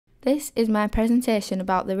This is my presentation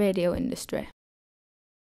about the radio industry.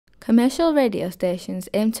 Commercial radio stations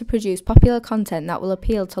aim to produce popular content that will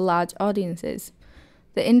appeal to large audiences.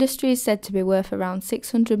 The industry is said to be worth around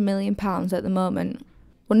 £600 million at the moment.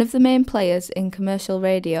 One of the main players in commercial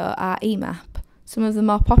radio are EMAP. Some of the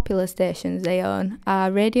more popular stations they own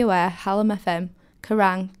are Radio Air, Hallam FM,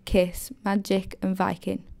 Kerrang, KISS, Magic and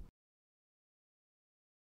Viking.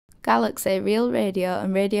 Galaxy, Real Radio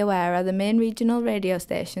and Radio Air are the main regional radio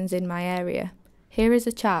stations in my area. Here is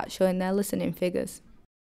a chart showing their listening figures.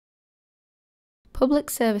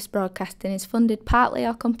 Public service broadcasting is funded partly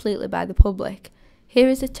or completely by the public. Here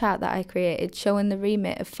is a chart that I created showing the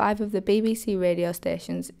remit of 5 of the BBC radio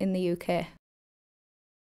stations in the UK.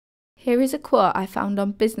 Here is a quote I found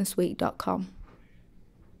on businessweek.com.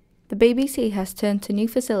 The BBC has turned to new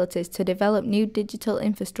facilities to develop new digital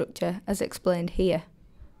infrastructure, as explained here.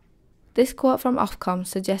 This quote from Ofcom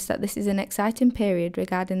suggests that this is an exciting period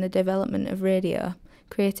regarding the development of radio,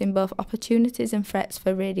 creating both opportunities and threats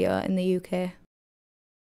for radio in the UK.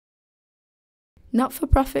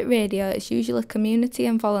 Not-for-profit radio is usually community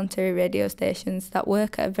and voluntary radio stations that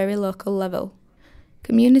work at a very local level.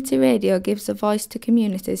 Community radio gives a voice to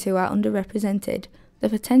communities who are underrepresented. The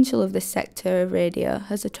potential of this sector of radio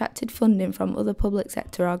has attracted funding from other public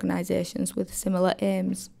sector organisations with similar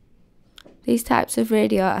aims. These types of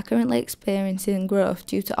radio are currently experiencing growth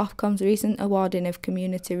due to Ofcom's recent awarding of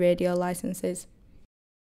community radio licences.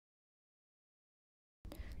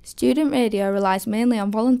 Student radio relies mainly on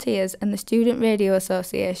volunteers, and the Student Radio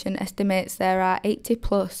Association estimates there are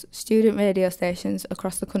 80+ student radio stations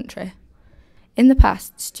across the country. In the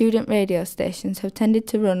past, student radio stations have tended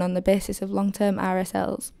to run on the basis of long-term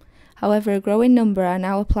RSLs. However, a growing number are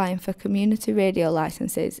now applying for community radio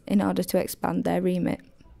licences in order to expand their remit.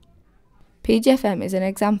 PGFM is an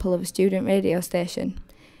example of a student radio station.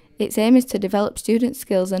 Its aim is to develop student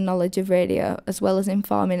skills and knowledge of radio, as well as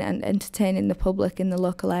informing and entertaining the public in the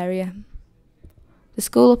local area. The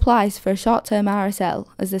school applies for a short-term RSL,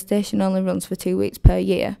 as the station only runs for 2 weeks per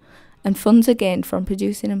year, and funds are gained from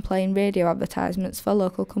producing and playing radio advertisements for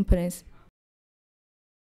local companies.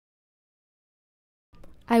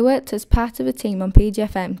 I worked as part of a team on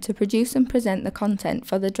PGFM to produce and present the content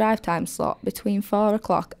for the drive time slot between 4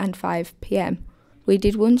 o'clock and 5 p.m. We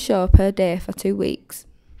did 1 show per day for 2 weeks.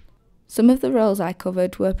 Some of the roles I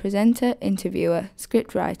covered were presenter, interviewer,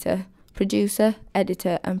 scriptwriter, producer,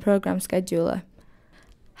 editor and programme scheduler.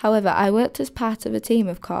 However, I worked as part of a team,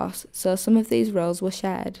 of course, so some of these roles were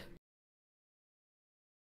shared.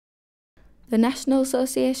 The National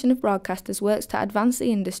Association of Broadcasters works to advance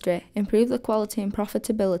the industry, improve the quality and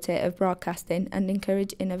profitability of broadcasting and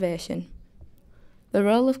encourage innovation. The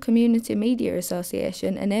role of Community Media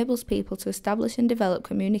Association enables people to establish and develop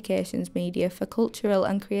communications media for cultural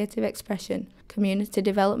and creative expression, community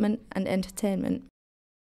development and entertainment.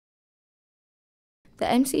 The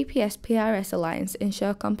MCPS PRS Alliance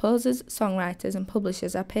ensure composers, songwriters and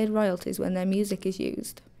publishers are paid royalties when their music is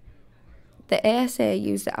used. The ASA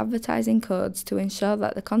use the advertising codes to ensure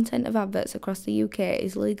that the content of adverts across the UK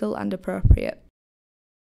is legal and appropriate.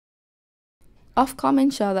 Ofcom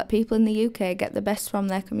ensure that people in the UK get the best from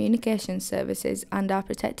their communications services and are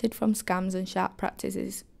protected from scams and sharp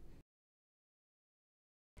practices.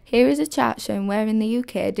 Here is a chart showing where in the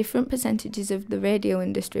UK different percentages of the radio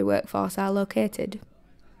industry workforce are located.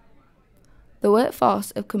 The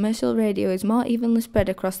workforce of commercial radio is more evenly spread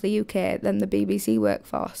across the UK than the BBC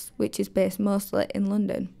workforce, which is based mostly in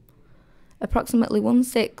London. Approximately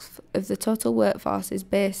 1/6 of the total workforce is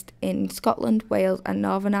based in Scotland, Wales and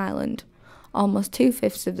Northern Ireland. Almost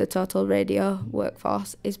 2/5 of the total radio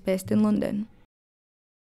workforce is based in London.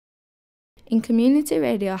 In community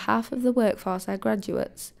radio, half of the workforce are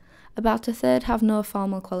graduates. About 1/3 have no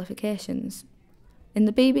formal qualifications. In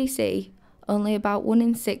the BBC, only about 1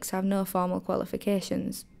 in 6 have no formal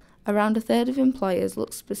qualifications. Around 1/3 of employers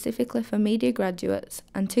look specifically for media graduates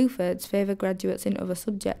and 2/3 favour graduates in other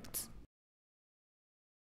subjects.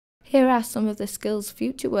 Here are some of the skills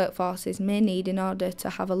future workforces may need in order to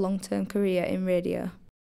have a long-term career in radio.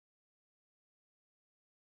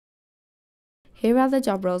 Here are the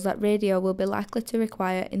job roles that radio will be likely to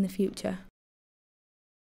require in the future.